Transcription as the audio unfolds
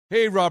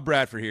Hey, Rob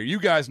Bradford here.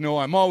 You guys know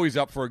I'm always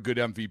up for a good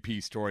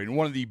MVP story, and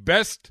one of the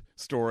best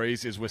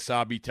stories is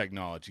Wasabi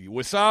Technology.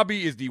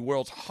 Wasabi is the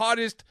world's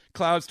hottest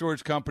cloud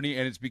storage company,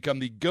 and it's become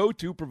the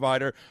go-to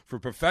provider for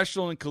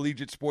professional and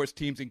collegiate sports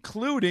teams,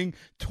 including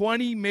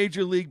 20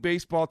 Major League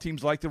Baseball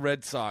teams like the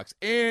Red Sox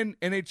and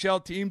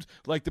NHL teams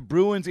like the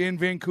Bruins and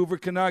Vancouver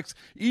Canucks.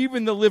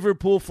 Even the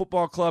Liverpool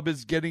Football Club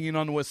is getting in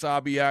on the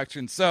Wasabi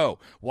action. So,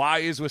 why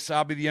is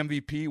Wasabi the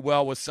MVP?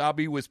 Well,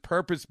 Wasabi was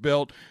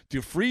purpose-built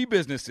to free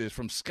businesses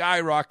from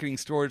skyrocketing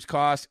storage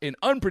costs and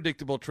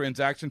unpredictable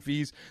transaction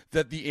fees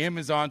that the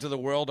Amazons of the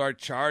world are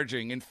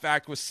charging. In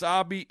fact,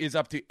 Wasabi is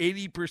up to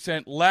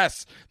 80%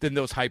 less than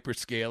those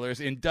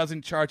hyperscalers and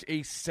doesn't charge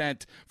a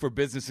cent for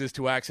businesses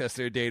to access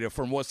their data.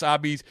 From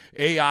Wasabi's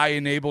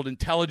AI-enabled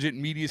intelligent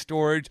media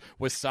storage,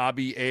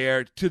 Wasabi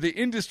Air, to the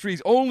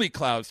industry's only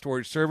cloud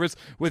storage service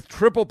with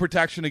triple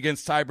protection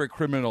against cyber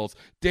criminals,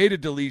 data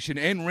deletion,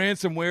 and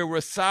ransomware,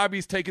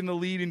 Wasabi's taken the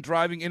lead in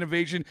driving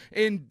innovation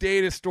in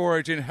data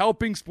storage and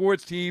helping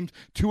sports teams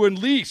to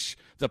unleash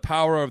the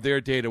power of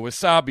their data.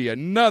 Wasabi,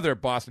 another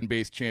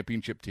Boston-based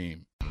championship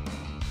team.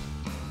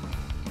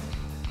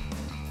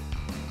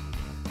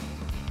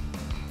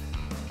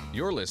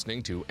 You're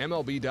listening to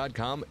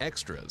MLB.com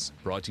Extras,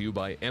 brought to you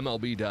by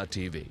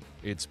MLB.tv.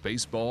 It's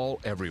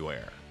baseball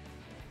everywhere.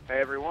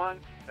 Hey everyone,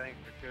 thanks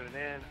for tuning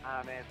in.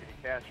 I'm Anthony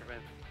Castrovan.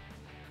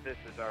 This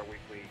is our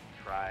weekly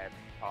Tribe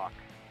Talk,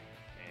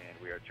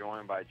 and we are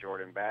joined by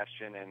Jordan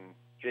Bastian and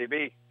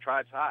JB.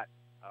 Tribe's hot.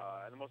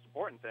 And the most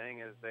important thing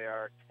is they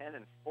are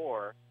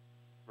 10-4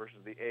 versus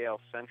the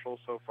AL Central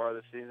so far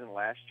this season.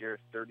 Last year,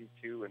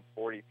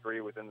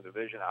 32-43 within the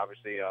division.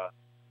 Obviously,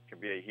 can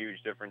be a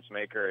huge difference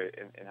maker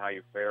in how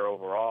you fare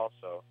overall.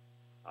 So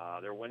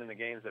they're winning the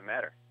games that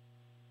matter.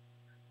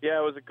 Yeah,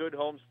 it was a good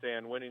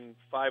homestand, winning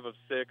 5 of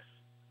 6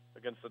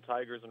 against the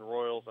Tigers and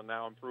Royals, and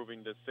now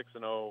improving to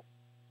 6-0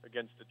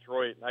 against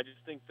Detroit. And I just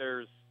think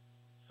there's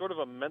sort of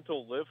a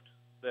mental lift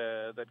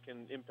that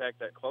can impact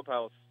that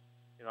clubhouse.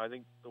 You know, I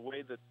think the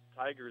way that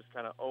Tigers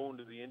kind of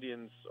owned the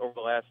Indians over the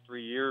last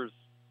 3 years,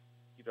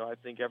 you know, I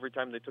think every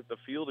time they took the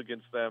field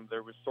against them,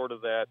 there was sort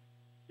of that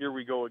here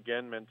we go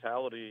again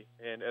mentality.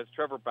 And as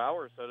Trevor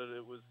Bauer said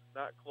it was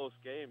not close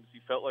games. He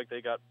felt like they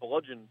got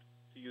bludgeoned,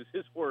 to use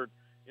his word,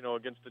 you know,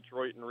 against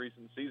Detroit in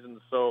recent seasons.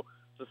 So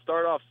to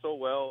start off so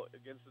well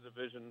against the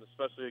division,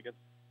 especially against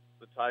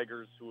the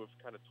Tigers, who have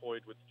kind of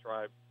toyed with the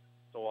Tribe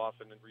so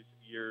often in recent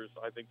years,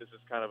 I think this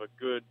is kind of a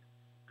good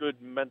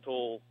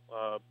mental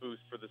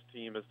boost for this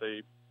team as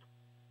they.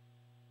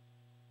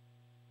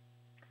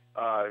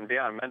 And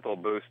beyond mental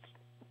boost,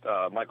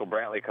 Michael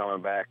Brantley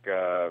coming back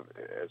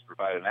has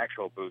provided an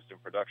actual boost in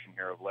production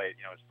here of late.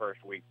 You know, his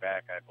first week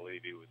back, I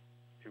believe he was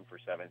 2 for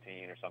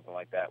 17 or something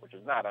like that, which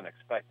is not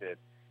unexpected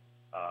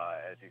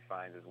as he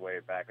finds his way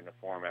back into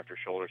form after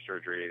shoulder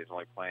surgery. He's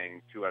only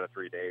playing 2 out of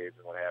 3 days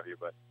and what have you,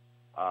 but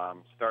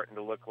starting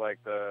to look like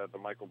the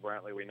Michael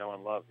Brantley we know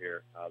and love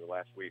here the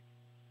last week.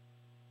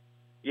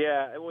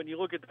 Yeah, and when you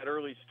look at that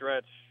early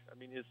stretch, I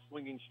mean, his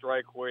swinging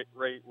strike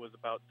rate was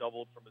about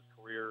doubled from his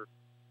career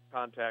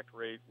contact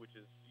rate, which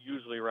is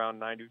usually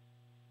around 92%,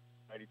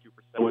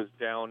 was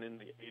down in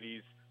the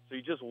 80s. So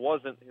he just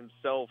wasn't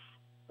himself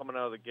coming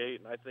out of the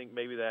gate, and I think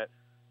maybe that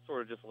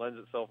sort of just lends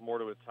itself more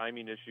to a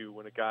timing issue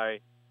when a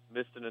guy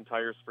missed an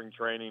entire spring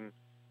training,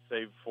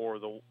 save for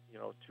the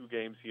 2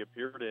 games he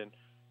appeared in.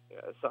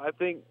 So I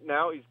think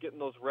now he's getting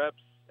those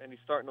reps, and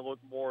he's starting to look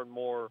more and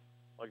more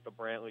like the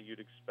Brantley you'd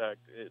expect.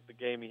 The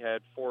game he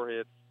had 4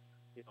 hits.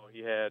 You know,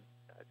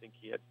 I think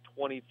he had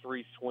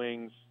 23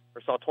 swings,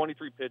 or saw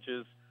 23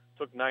 pitches,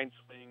 took 9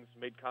 swings,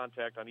 made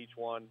contact on each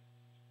one.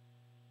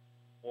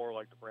 More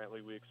like the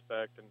Brantley we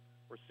expect, and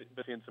we're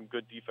seeing some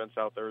good defense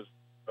out there as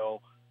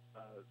well.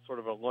 Sort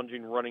of a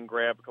lunging running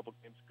grab a couple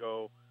games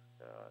ago.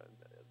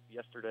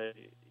 Yesterday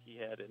he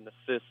had an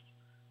assist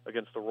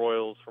against the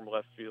Royals from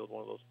left field,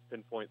 one of those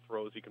pinpoint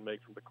throws he can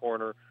make from the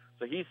corner.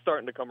 So he's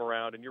starting to come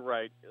around, and you're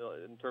right,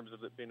 in terms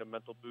of it being a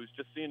mental boost.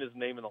 Just seeing his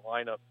name in the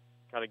lineup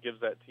kind of gives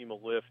that team a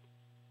lift,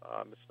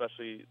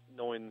 especially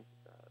knowing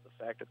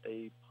the fact that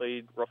they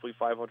played roughly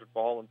 500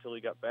 ball until he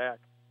got back.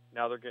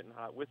 Now they're getting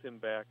hot with him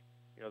back.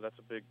 You know, that's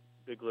a big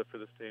lift for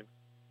this team.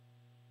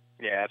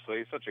 Yeah,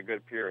 absolutely. He's such a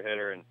good pure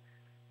hitter, and,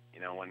 you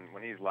know,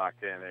 when he's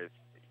locked in,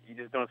 you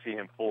just don't see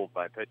him fooled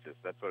by pitches.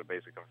 That's what it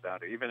basically comes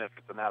down to. Even if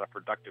it's not a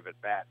productive at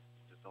bat,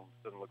 it just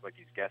doesn't look like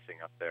he's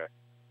guessing up there.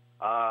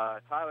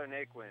 Tyler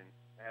Naquin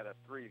had a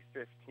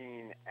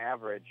 .315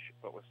 average,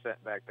 but was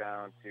sent back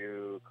down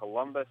to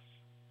Columbus,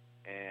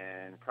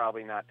 and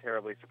probably not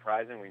terribly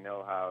surprising. We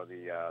know how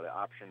the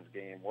options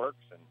game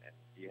works, and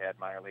he had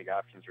minor league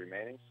options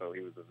remaining, so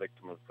he was a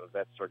victim of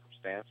that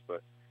circumstance.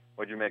 But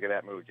what did you make of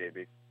that move,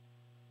 JB?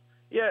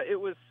 Yeah, it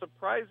was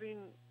surprising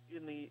to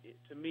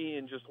me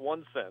in just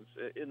one sense,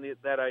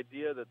 that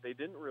idea that they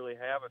didn't really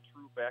have a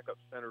true backup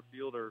center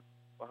fielder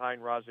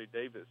behind Rajai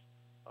Davis.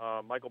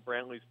 Michael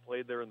Brantley's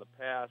played there in the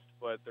past,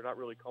 but they're not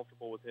really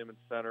comfortable with him in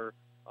center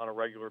on a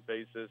regular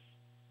basis.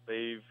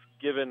 They've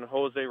given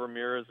Jose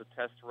Ramirez a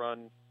test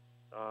run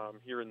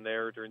here and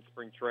there during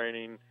spring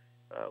training,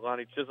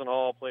 Lonnie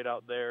Chisenhall played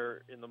out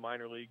there in the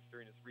minor leagues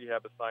during his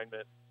rehab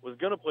assignment, was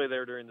going to play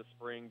there during the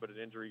spring, but an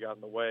injury got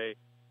in the way.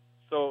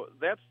 So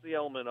that's the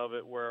element of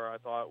it where I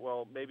thought,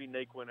 well, maybe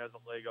Naquin has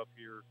a leg up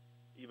here,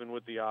 even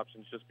with the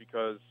options, just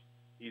because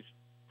he's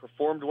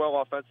performed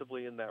well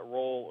offensively in that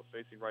role of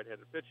facing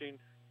right-handed pitching,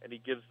 and he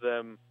gives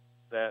them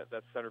that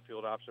center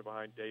field option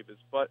behind Davis.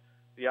 But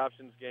the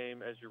options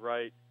game, as you're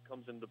right,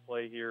 comes into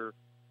play here.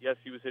 Yes,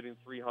 he was hitting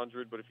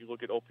 300, but if you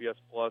look at OPS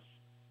plus,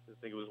 I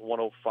think it was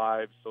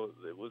 105, so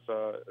it was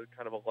a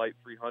kind of a light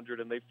 300,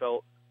 and they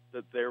felt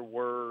that there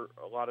were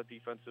a lot of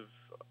defensive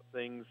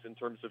things in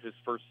terms of his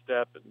first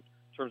step and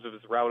in terms of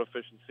his route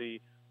efficiency,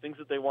 things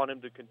that they want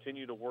him to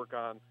continue to work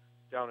on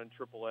down in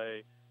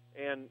AAA.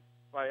 And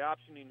by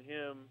optioning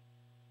him,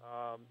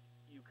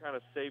 you kind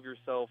of save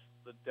yourself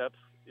the depth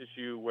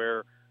issue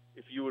where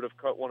if you would have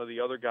cut one of the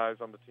other guys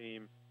on the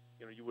team,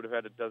 you would have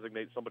had to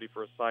designate somebody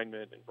for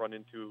assignment and run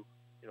into,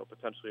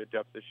 potentially a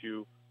depth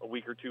issue a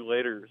week or two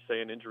later,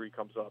 say an injury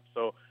comes up.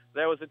 So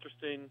that was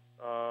interesting.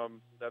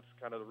 That's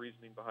kind of the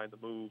reasoning behind the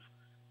move.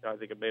 I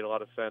think it made a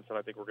lot of sense, and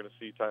I think we're going to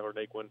see Tyler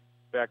Naquin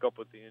back up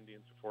with the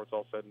Indians before it's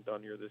all said and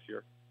done here this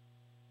year.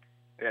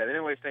 Yeah, they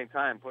didn't waste any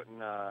time putting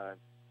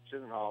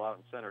Chisenhall out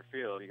in center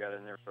field. He got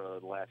in there for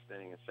the last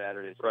inning of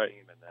Saturday's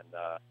game, and then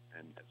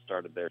and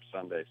started there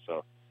Sunday.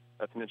 So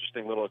that's an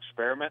interesting little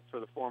experiment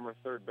for the former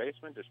third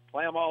baseman. Just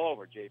play them all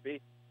over,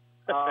 JB.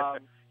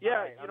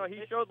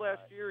 He showed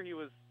last year he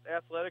was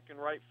athletic in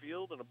right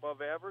field and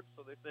above average,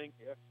 so they think,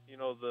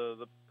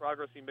 the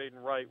progress he made in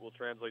right will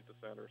translate to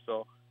center.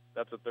 So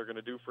that's what they're going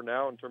to do for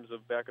now in terms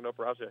of backing up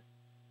Rajai.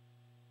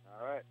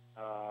 All right.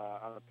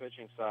 On the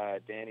pitching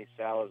side, Danny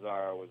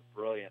Salazar was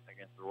brilliant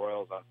against the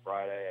Royals on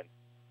Friday,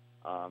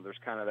 and there's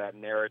kind of that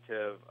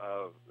narrative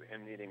of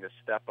him needing to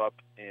step up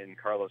in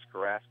Carlos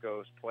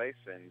Carrasco's place,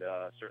 and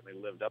certainly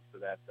lived up to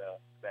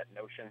that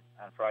notion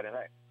on Friday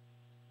night.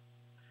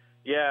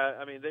 Yeah,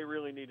 I mean, they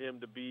really need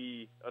him to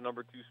be a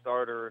number 2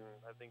 starter, and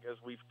I think as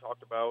we've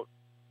talked about,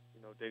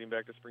 dating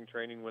back to spring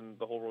training when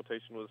the whole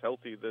rotation was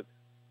healthy, that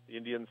the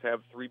Indians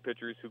have 3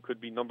 pitchers who could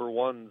be number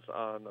 1s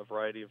on a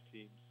variety of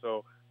teams.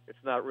 So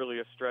it's not really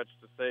a stretch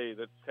to say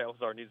that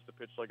Salazar needs to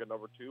pitch like a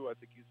number 2. I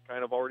think he's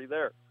kind of already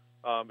there.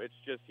 It's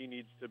just he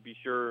needs to be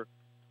sure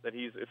that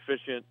he's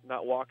efficient,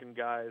 not walking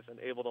guys, and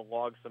able to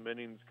log some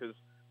innings, because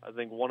I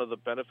think one of the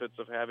benefits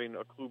of having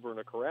a Kluber and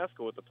a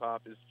Carrasco at the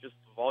top is just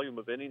the volume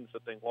of innings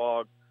that they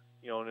log,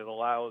 and it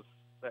allows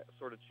that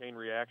sort of chain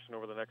reaction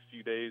over the next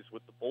few days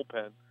with the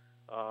bullpen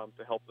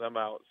to help them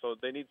out. So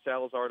they need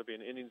Salazar to be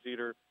an innings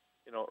eater.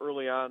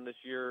 Early on this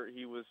year,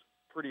 he was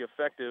pretty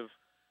effective,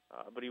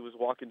 but he was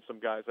walking some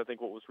guys. I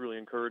think what was really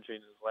encouraging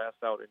in his last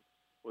outing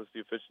was the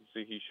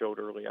efficiency he showed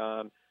early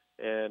on.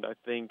 And I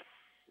think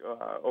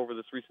over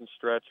this recent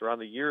stretch, around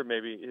the year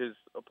maybe, his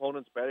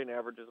opponent's batting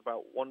average is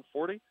about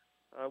 140,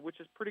 which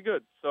is pretty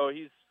good. So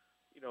he's,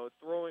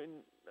 throwing,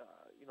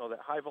 that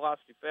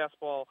high-velocity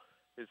fastball.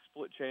 His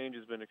split change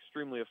has been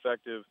extremely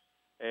effective,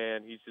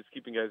 and he's just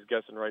keeping guys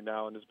guessing right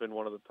now and has been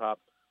one of the top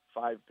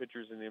 5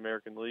 pitchers in the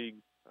American League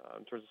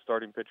in terms of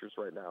starting pitchers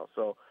right now.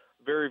 So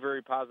very,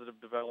 very positive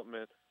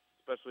development,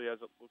 especially as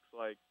it looks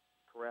like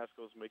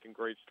Carrasco's making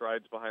great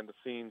strides behind the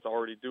scenes,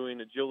 already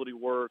doing agility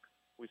work.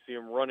 We see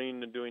him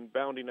running and doing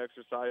bounding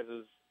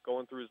exercises,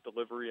 going through his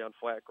delivery on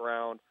flat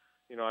ground.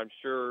 I'm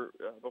sure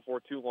before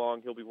too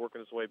long he'll be working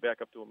his way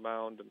back up to a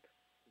mound and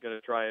going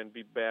to try and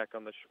be back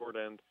on the short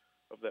end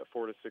of that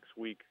 4 to 6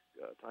 week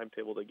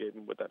timetable they gave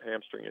him with that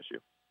hamstring issue.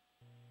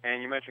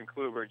 And you mentioned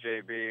Kluber,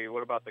 JB.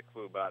 What about the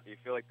Klubot? Do you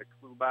feel like the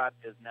Klubot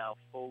is now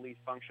fully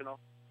functional?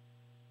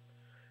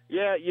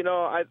 Yeah,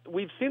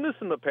 we've seen this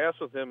in the past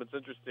with him. It's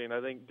interesting.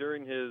 I think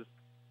during his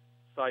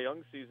Cy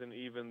Young season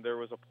even, there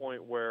was a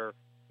point where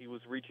he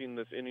was reaching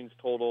this innings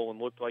total and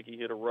looked like he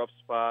hit a rough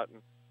spot,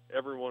 and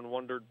everyone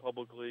wondered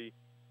publicly,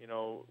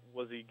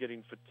 was he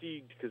getting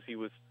fatigued because he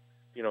was,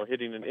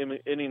 hitting an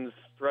innings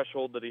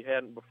threshold that he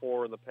hadn't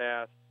before in the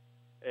past.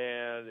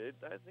 And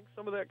I think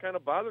some of that kind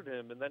of bothered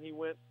him. And then he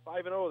went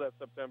 5-0 that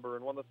September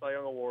and won the Cy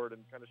Young Award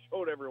and kind of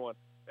showed everyone.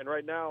 And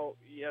right now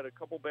he had a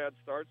couple bad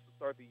starts to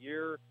start the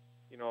year.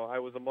 I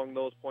was among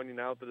those pointing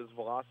out that his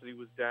velocity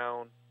was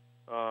down.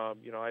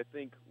 I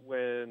think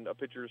when a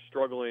pitcher is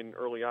struggling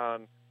early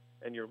on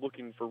and you're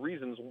looking for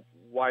reasons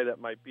why that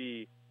might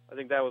be, I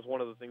think that was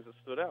one of the things that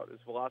stood out. His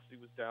velocity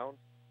was down.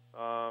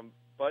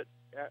 But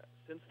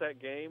since that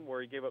game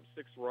where he gave up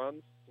 6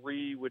 runs,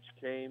 3 which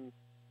came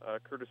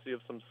courtesy of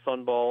some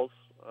sun balls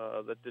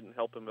that didn't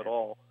help him at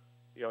all,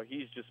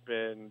 he's just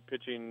been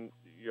pitching,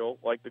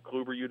 like the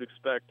Kluber you'd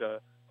expect,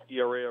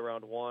 ERA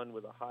around 1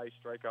 with a high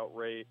strikeout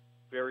rate,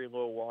 very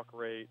low walk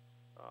rate,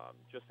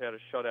 just had a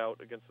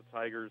shutout against the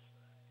Tigers.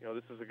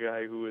 This is a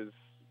guy who is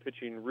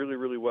pitching really,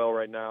 really well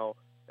right now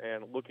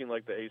and looking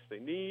like the ace they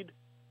need,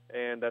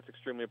 and that's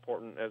extremely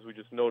important, as we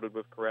just noted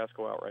with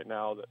Carrasco out right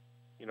now, that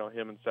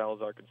him and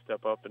Salazar can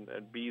step up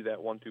and be that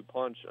 1-2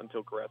 punch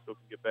until Carrasco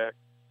can get back.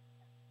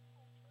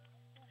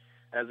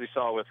 as we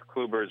saw with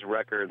Kluber's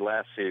record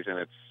last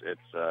season,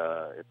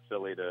 it's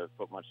silly to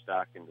put much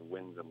stock into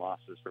wins and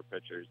losses for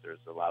pitchers. There's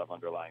a lot of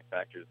underlying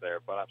factors there,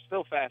 but I'm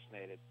still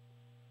fascinated,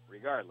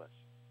 regardless,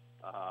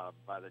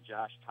 by the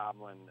Josh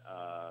Tomlin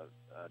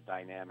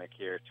dynamic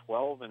here.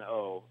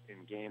 12-0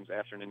 in games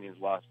after an Indians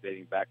loss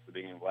dating back to the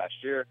beginning of last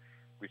year.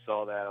 We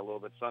saw that a little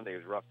bit Sunday. He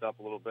was roughed up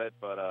a little bit,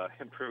 but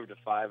improved to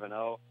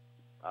 5-0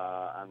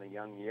 on the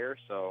young year.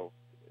 So,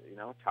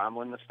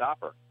 Tomlin the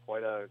stopper.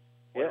 Quite a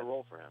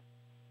role for him.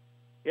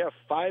 Yeah,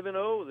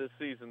 5-0 this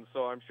season,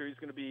 so I'm sure he's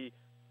going to be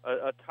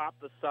atop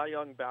the Cy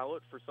Young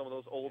ballot for some of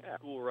those old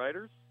school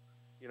writers,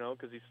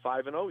 because he's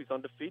 5-0, he's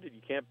undefeated,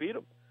 you can't beat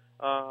him.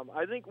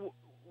 I think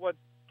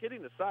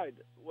kidding aside,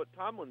 what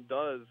Tomlin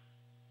does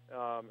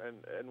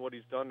and what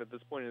he's done at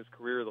this point in his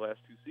career the last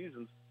 2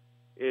 seasons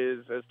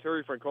is, as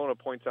Terry Francona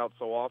points out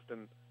so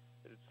often,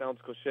 it sounds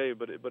cliche,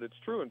 but it's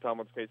true in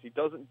Tomlin's case, he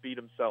doesn't beat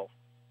himself.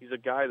 He's a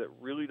guy that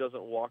really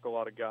doesn't walk a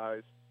lot of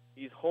guys.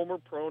 He's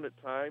homer-prone at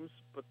times,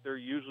 but they're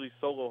usually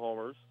solo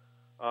homers.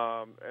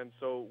 And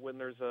so when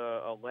there's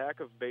a lack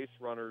of base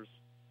runners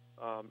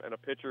and a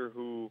pitcher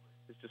who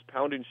is just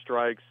pounding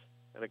strikes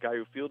and a guy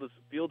who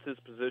fields his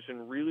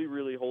position, really,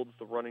 really holds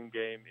the running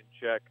game in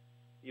check,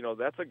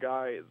 that's a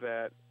guy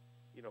that,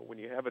 when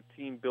you have a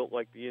team built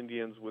like the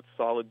Indians with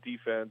solid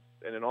defense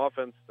and an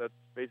offense that's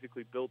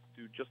basically built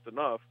to do just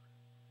enough,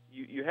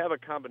 you have a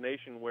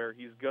combination where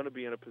he's going to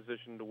be in a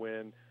position to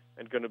win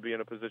and going to be in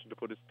a position to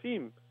put his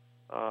team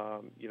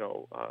on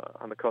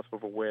the cusp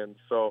of a win.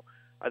 So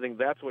I think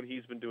that's what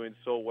he's been doing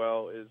so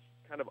well, is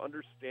kind of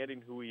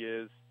understanding who he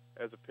is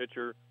as a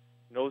pitcher,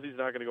 knows he's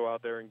not going to go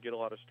out there and get a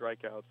lot of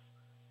strikeouts.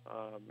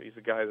 He's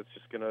a guy that's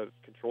just going to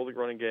control the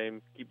running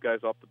game, keep guys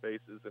off the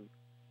bases, and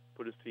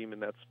put his team in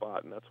that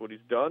spot. And that's what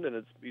he's done,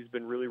 and he's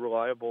been really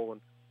reliable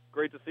and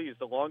great to see. He's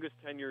the longest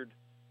tenured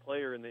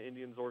player in the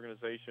Indians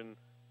organization,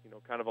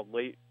 kind of a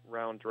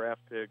late-round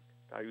draft pick,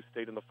 guy who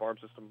stayed in the farm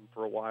system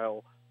for a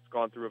while. He's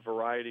gone through a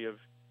variety of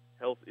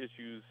health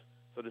issues.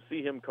 So to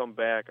see him come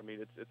back, I mean,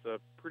 it's a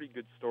pretty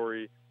good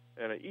story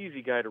and an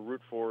easy guy to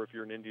root for if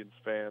you're an Indians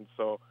fan.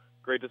 So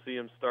great to see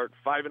him start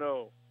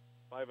 5-0,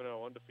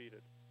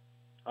 undefeated.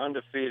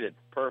 Undefeated.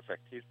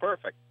 Perfect. He's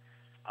perfect.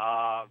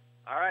 All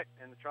right,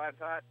 in the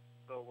Tri-Tot,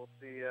 so we'll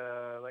see,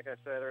 like I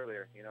said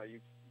earlier, you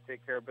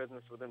take care of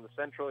business within the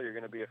Central, you're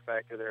going to be a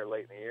factor there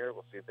late in the year.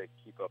 We'll see if they can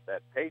keep up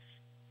that pace.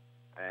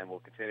 And we'll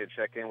continue to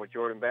check in with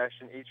Jordan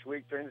Bastian each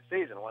week during the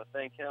season. I want to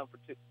thank him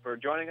for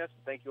joining us.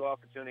 And thank you all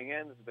for tuning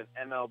in. This has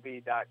been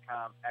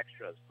MLB.com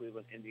Extras,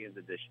 Cleveland Indians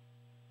edition.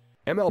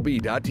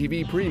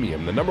 MLB.TV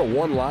Premium, the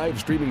 #1 live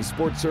streaming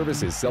sports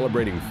service, is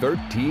celebrating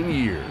 13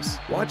 years.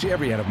 Watch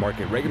every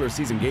out-of-market regular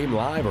season game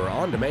live or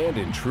on demand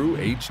in true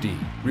HD.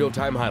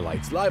 Real-time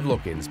highlights, live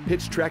look-ins,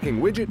 pitch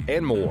tracking widget,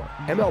 and more.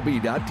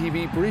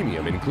 MLB.TV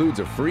Premium includes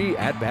a free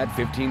At-Bat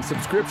 15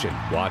 subscription.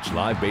 Watch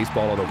live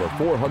baseball on over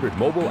 400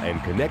 mobile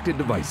and connected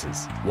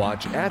devices.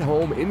 Watch at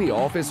home, in the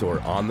office, or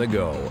on the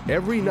go,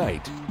 every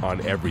night, on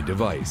every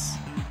device.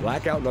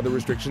 Blackout and other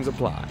restrictions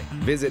apply.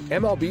 Visit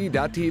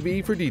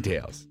MLB.TV for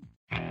details.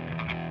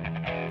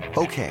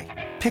 Okay,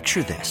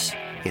 picture this.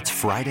 It's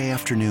Friday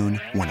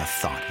afternoon when a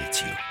thought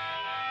hits you.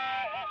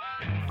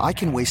 I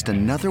can waste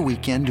another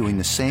weekend doing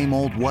the same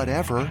old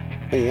whatever,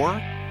 or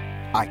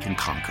I can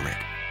conquer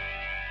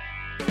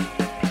it.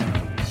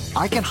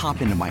 I can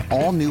hop into my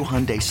all-new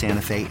Hyundai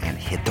Santa Fe and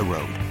hit the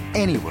road.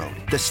 Any road.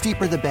 The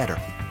steeper, the better.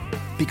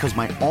 Because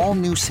my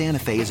all-new Santa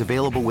Fe is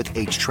available with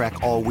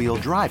H-Track all-wheel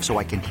drive, so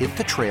I can hit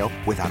the trail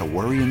without a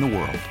worry in the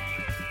world.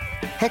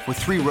 Heck, with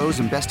 3 rows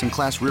and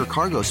best-in-class rear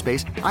cargo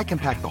space, I can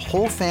pack the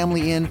whole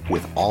family in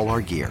with all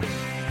our gear.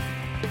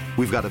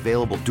 We've got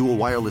available dual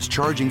wireless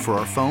charging for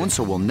our phones,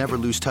 so we'll never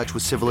lose touch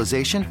with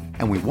civilization,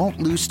 and we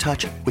won't lose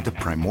touch with the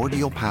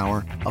primordial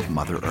power of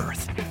Mother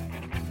Earth.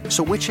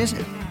 So which is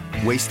it?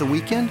 Waste the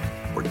weekend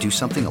or do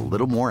something a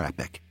little more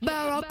epic?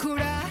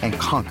 And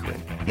conquer it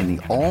in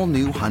the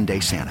all-new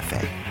Hyundai Santa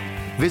Fe.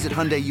 Visit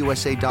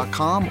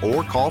HyundaiUSA.com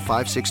or call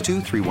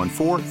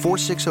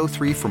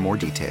 562-314-4603 for more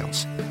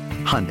details.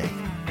 Hyundai.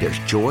 There's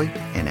joy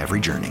in every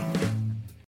journey.